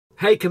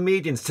Hey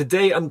comedians,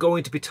 today I'm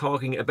going to be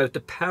talking about the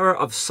power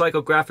of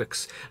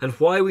psychographics and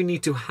why we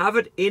need to have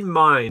it in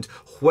mind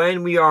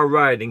when we are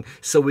writing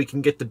so we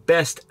can get the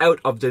best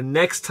out of the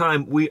next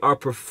time we are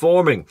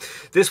performing.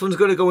 This one's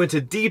going to go into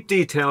deep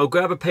detail.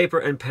 Grab a paper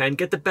and pen,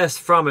 get the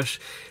best from it.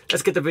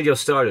 Let's get the video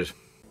started.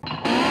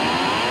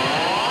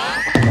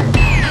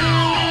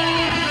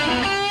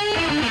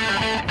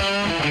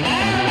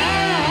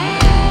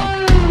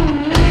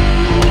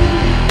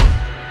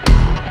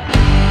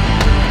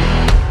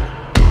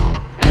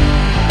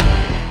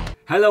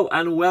 Hello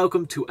and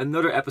welcome to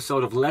another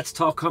episode of Let's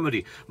Talk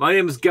Comedy. My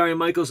name is Gary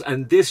Michaels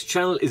and this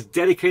channel is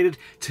dedicated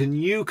to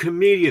new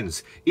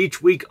comedians.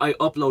 Each week I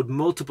upload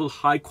multiple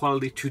high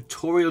quality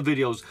tutorial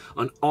videos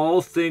on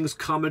all things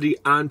comedy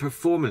and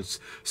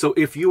performance. So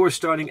if you are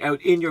starting out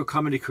in your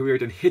comedy career,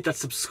 then hit that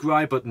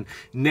subscribe button.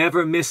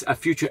 Never miss a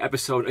future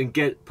episode and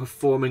get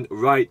performing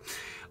right.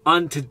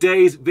 On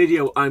today's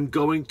video, I'm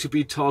going to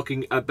be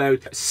talking about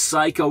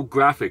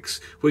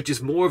psychographics, which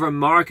is more of a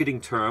marketing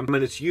term,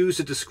 and it's used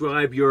to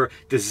describe your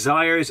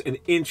desires and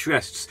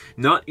interests,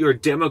 not your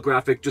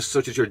demographic, just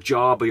such as your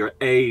job or your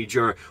age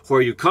or where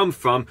you come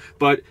from,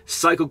 but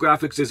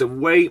psychographics is a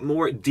way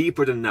more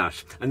deeper than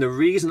that. And the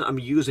reason I'm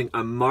using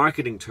a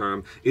marketing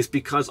term is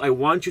because I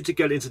want you to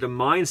get into the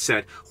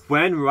mindset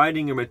when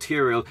writing your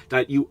material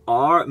that you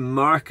are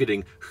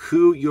marketing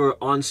who your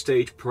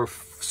onstage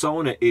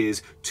persona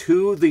is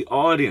to the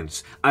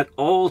audience at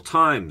all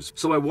times.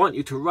 So I want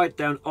you to write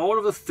down all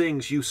of the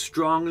things you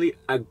strongly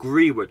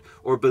agree with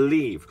or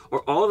believe, or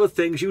all of the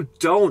things you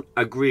don't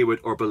agree with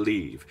or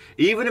believe.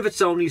 Even if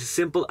it's only as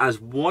simple as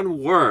one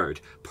word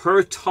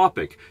per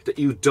topic that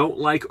you don't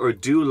like or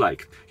do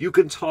like, you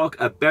can talk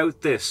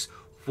about this.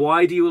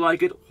 Why do you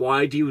like it?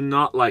 Why do you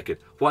not like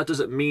it? What does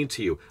it mean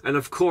to you? And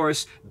of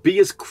course, be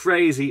as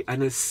crazy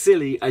and as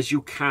silly as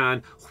you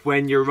can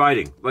when you're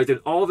writing. Write down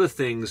all the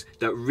things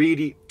that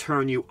really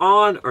turn you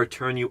on or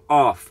turn you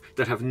off,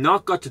 that have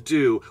not got to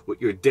do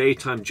with your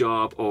daytime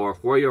job or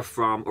where you're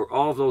from or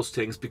all of those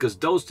things, because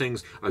those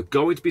things are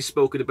going to be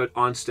spoken about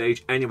on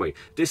stage anyway.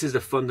 This is the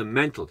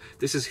fundamental.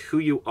 This is who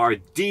you are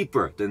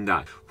deeper than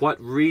that.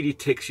 What really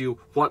ticks you?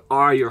 What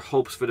are your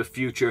hopes for the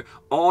future?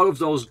 All of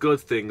those good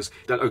things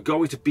that are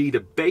going to be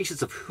the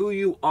basis of who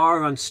you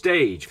are on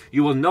stage.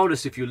 You will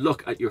notice if you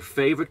look at your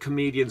favorite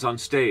comedians on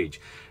stage,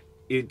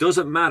 it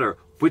doesn't matter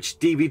which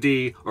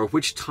DVD or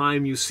which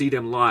time you see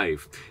them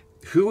live.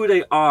 Who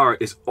they are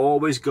is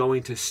always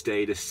going to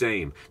stay the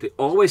same. They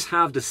always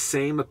have the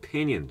same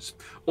opinions.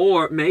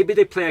 Or maybe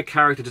they play a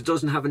character that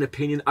doesn't have an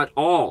opinion at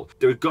all.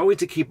 They're going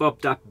to keep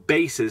up that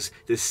basis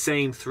the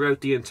same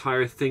throughout the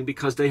entire thing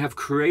because they have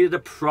created a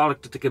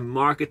product that they can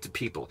market to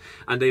people.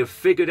 And they have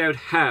figured out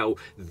how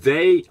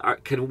they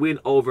can win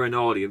over an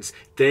audience.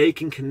 They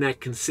can connect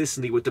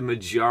consistently with the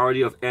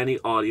majority of any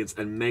audience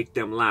and make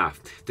them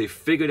laugh. They've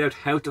figured out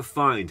how to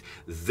find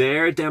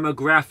their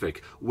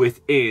demographic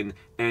within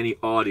any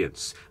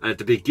audience. And at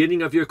the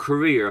beginning of your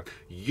career,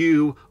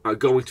 you are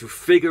going to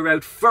figure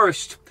out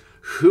first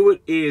who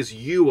it is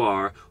you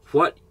are,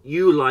 what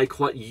you like,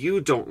 what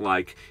you don't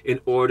like, in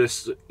order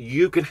so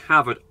you can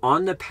have it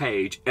on the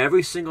page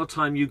every single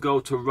time you go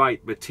to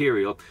write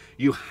material.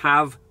 You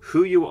have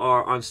who you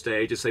are on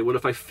stage and say, well,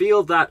 if I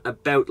feel that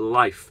about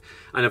life,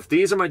 and if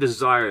these are my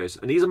desires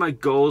and these are my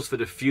goals for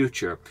the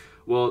future,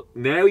 well,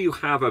 now you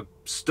have a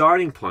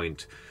starting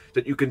point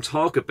that you can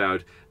talk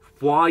about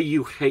why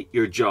you hate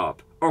your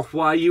job, or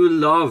why you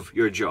love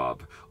your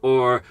job,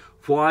 or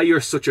why you're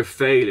such a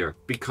failure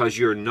because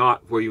you're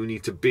not where you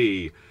need to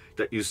be,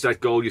 that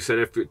goal you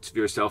set for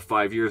yourself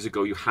 5 years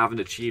ago, you haven't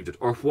achieved it,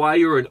 or why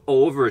you're an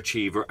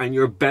overachiever and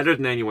you're better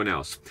than anyone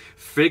else.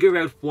 Figure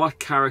out what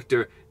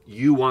character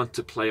you want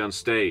to play on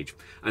stage.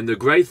 And the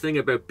great thing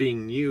about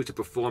being new to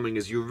performing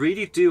is you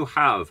really do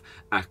have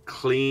a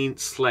clean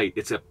slate.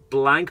 It's a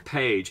blank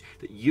page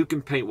that you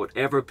can paint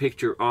whatever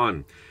picture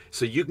on.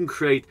 So you can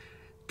create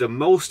the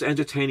most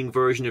entertaining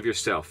version of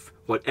yourself.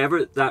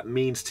 Whatever that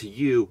means to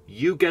you,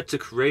 you get to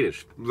create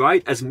it.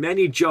 Write as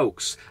many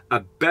jokes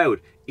about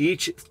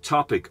each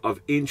topic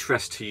of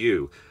interest to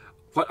you.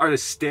 What are the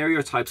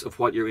stereotypes of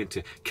what you're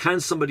into? Can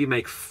somebody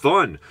make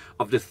fun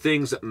of the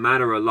things that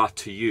matter a lot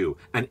to you?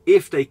 And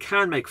if they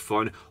can make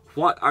fun,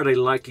 what are they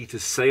likely to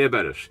say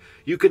about it?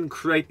 You can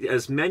create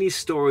as many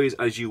stories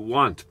as you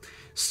want.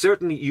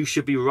 Certainly you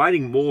should be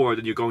writing more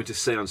than you're going to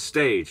say on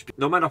stage.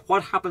 No matter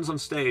what happens on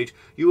stage,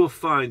 you will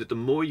find that the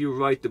more you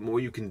write, the more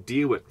you can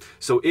deal with.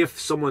 So if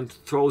someone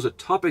throws a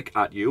topic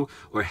at you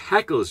or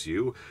heckles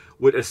you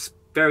with a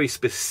very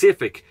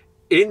specific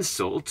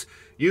insult,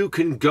 you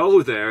can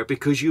go there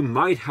because you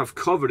might have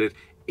covered it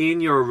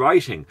in your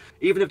writing,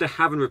 even if they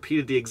haven't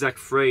repeated the exact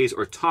phrase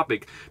or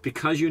topic,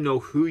 because you know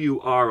who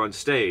you are on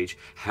stage,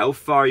 how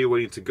far you're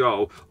willing to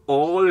go,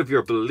 all of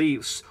your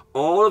beliefs,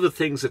 all of the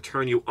things that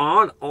turn you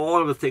on,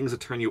 all of the things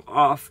that turn you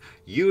off.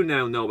 You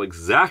now know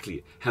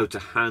exactly how to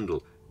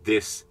handle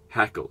this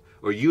heckle,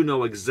 or you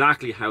know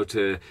exactly how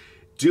to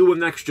do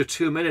an extra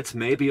 2 minutes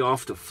maybe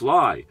off the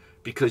fly,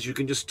 because you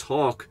can just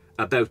talk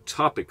about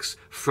topics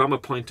from a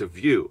point of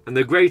view. And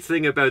the great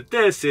thing about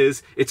this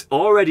is it's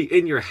already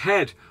in your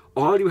head.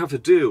 All you have to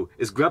do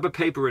is grab a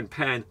paper and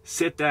pen,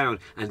 sit down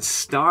and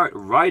start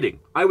writing.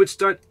 I would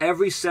start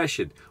every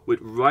session with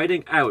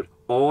writing out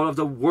all of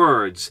the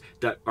words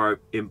that are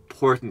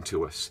important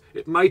to us.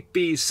 It might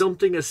be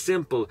something as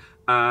simple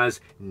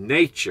as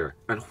nature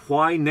and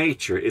why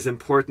nature is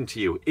important to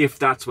you, if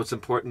that's what's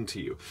important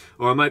to you.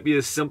 Or it might be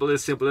as simple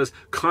as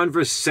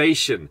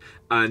conversation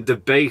and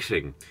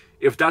debating.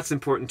 If that's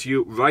important to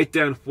you, write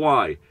down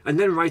why, and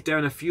then write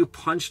down a few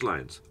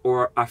punchlines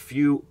or a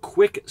few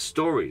quick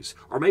stories,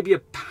 or maybe a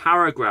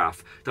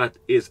paragraph that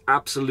is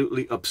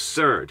absolutely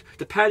absurd.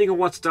 Depending on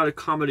what style of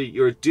comedy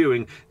you're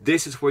doing,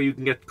 this is where you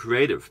can get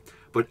creative.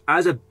 But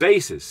as a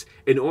basis,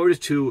 in order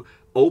to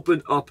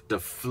open up the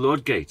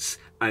floodgates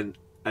and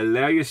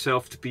allow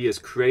yourself to be as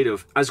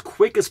creative as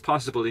quick as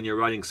possible in your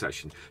writing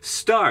session,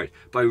 start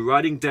by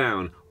writing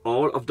down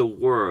all of the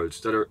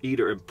words that are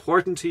either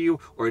important to you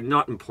or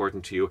not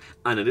important to you,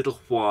 and a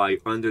little why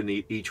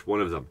underneath each one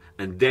of them,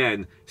 and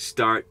then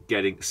start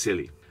getting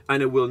silly.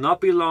 And it will not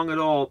be long at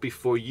all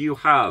before you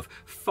have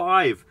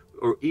 5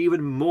 or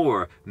even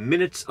more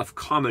minutes of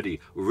comedy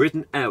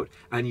written out,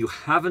 and you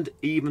haven't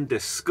even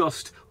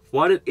discussed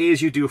what it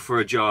is you do for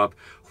a job,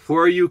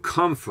 where you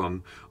come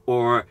from,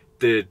 or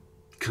the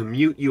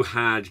commute you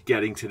had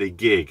getting to the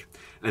gig.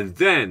 And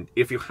then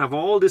if you have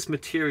all this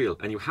material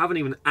and you haven't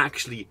even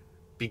actually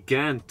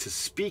began to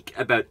speak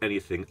about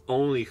anything,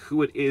 only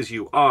who it is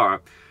you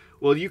are,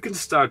 well, you can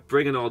start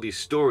bringing all these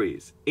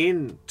stories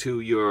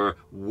into your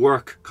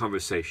work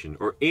conversation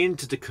or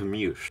into the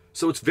commute.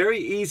 So it's very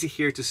easy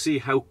here to see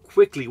how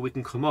quickly we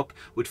can come up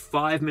with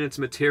 5 minutes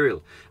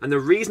material. And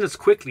the reason it's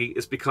quickly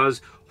is because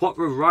what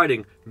we're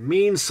writing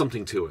means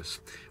something to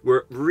us.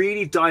 We're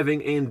really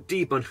diving in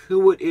deep on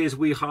who it is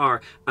we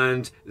are,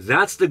 and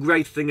that's the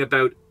great thing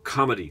about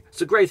comedy.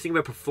 It's a great thing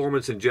about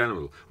performance in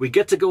general. We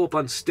get to go up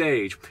on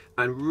stage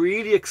and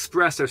really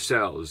express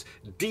ourselves,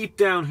 deep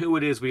down who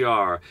it is we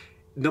are.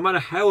 No matter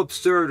how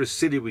absurd or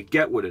silly we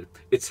get with it,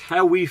 it's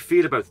how we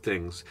feel about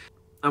things.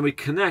 And we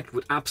connect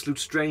with absolute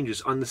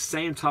strangers on the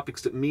same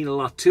topics that mean a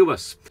lot to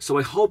us. So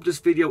I hope this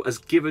video has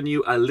given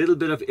you a little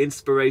bit of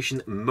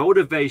inspiration,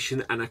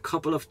 motivation, and a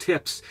couple of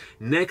tips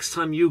next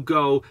time you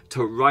go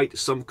to write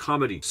some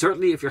comedy.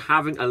 Certainly if you're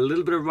having a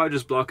little bit of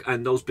writer's block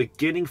and those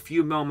beginning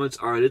few moments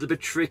are a little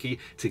bit tricky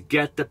to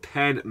get the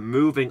pen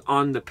moving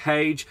on the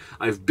page,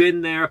 I've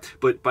been there,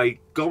 but by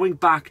going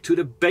back to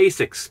the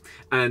basics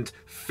and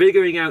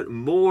figuring out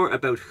more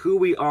about who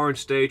we are on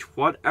stage,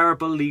 what our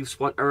beliefs,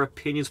 what our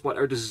opinions, what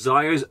our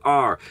desires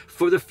are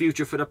for the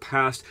future, for the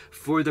past,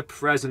 for the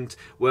present,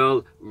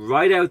 well,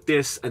 write out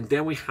this, and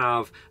then we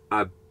have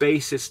a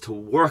basis to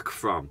work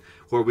from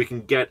where we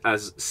can get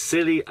as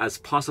silly as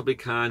possibly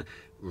can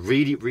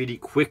really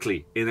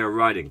quickly in our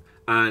writing.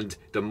 And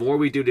the more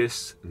we do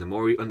this, and the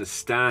more we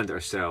understand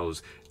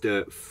ourselves,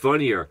 the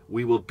funnier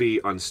we will be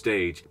on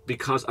stage,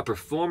 because a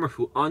performer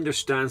who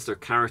understands their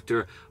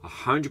character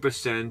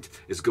 100%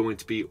 is going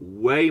to be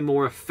way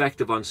more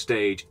effective on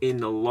stage in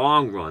the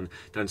long run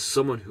than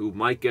someone who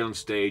might get on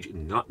stage,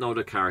 not know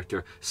the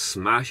character,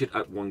 smash it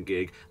at one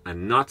gig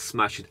and not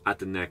smash it at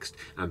the next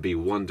and be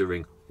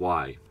wondering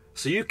why.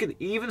 So you can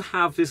even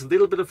have this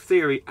little bit of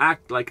theory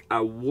act like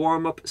a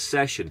warm-up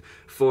session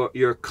for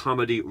your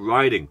comedy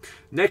writing.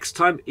 Next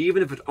time,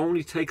 even if it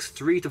only takes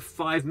 3 to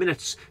 5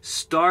 minutes,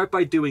 start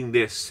by doing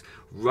this,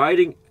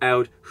 writing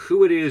out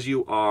who it is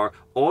you are,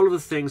 all of the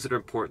things that are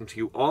important to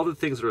you, all the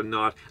things that are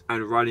not,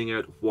 and writing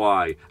out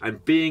why,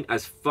 and being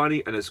as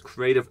funny and as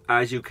creative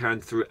as you can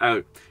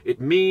throughout.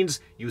 It means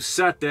you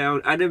sat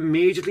down and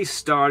immediately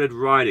started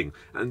writing,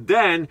 and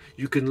then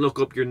you can look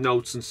up your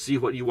notes and see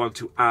what you want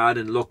to add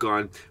and look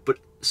on. But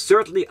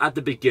certainly at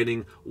the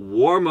beginning,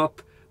 warm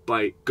up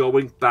by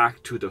going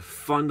back to the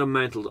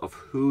fundamental of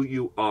who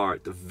you are,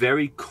 the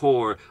very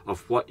core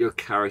of what your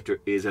character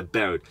is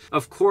about.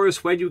 Of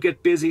course, when you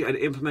get busy and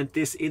implement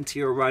this into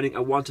your writing, I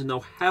want to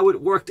know how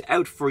it worked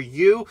out for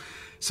you.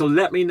 So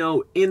let me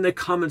know in the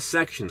comment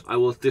section. I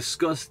will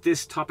discuss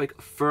this topic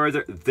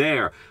further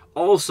there.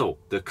 Also,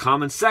 the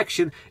comment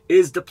section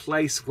is the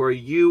place where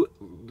you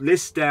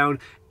list down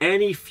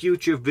any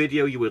future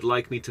video you would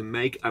like me to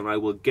make, and I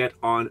will get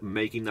on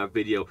making that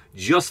video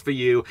just for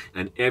you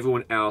and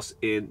everyone else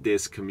in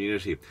this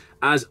community.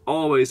 As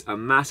always, a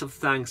massive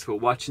thanks for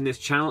watching this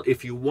channel.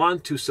 If you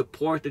want to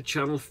support the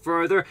channel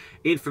further,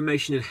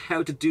 information on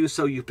how to do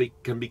so, you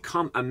can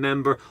become a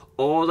member.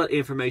 All that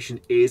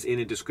information is in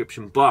the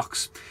description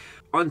box.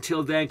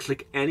 Until then,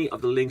 click any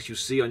of the links you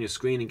see on your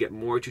screen and get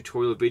more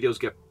tutorial videos,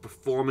 get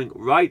performing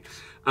right,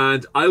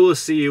 and I will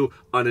see you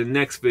on the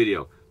next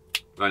video.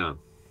 Right on.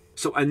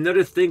 So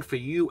another thing for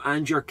you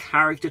and your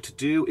character to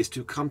do is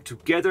to come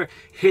together,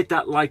 hit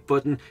that like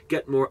button,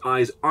 get more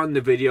eyes on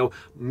the video.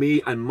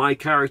 Me and my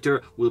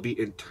character will be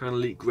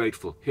eternally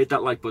grateful. Hit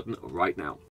that like button right now.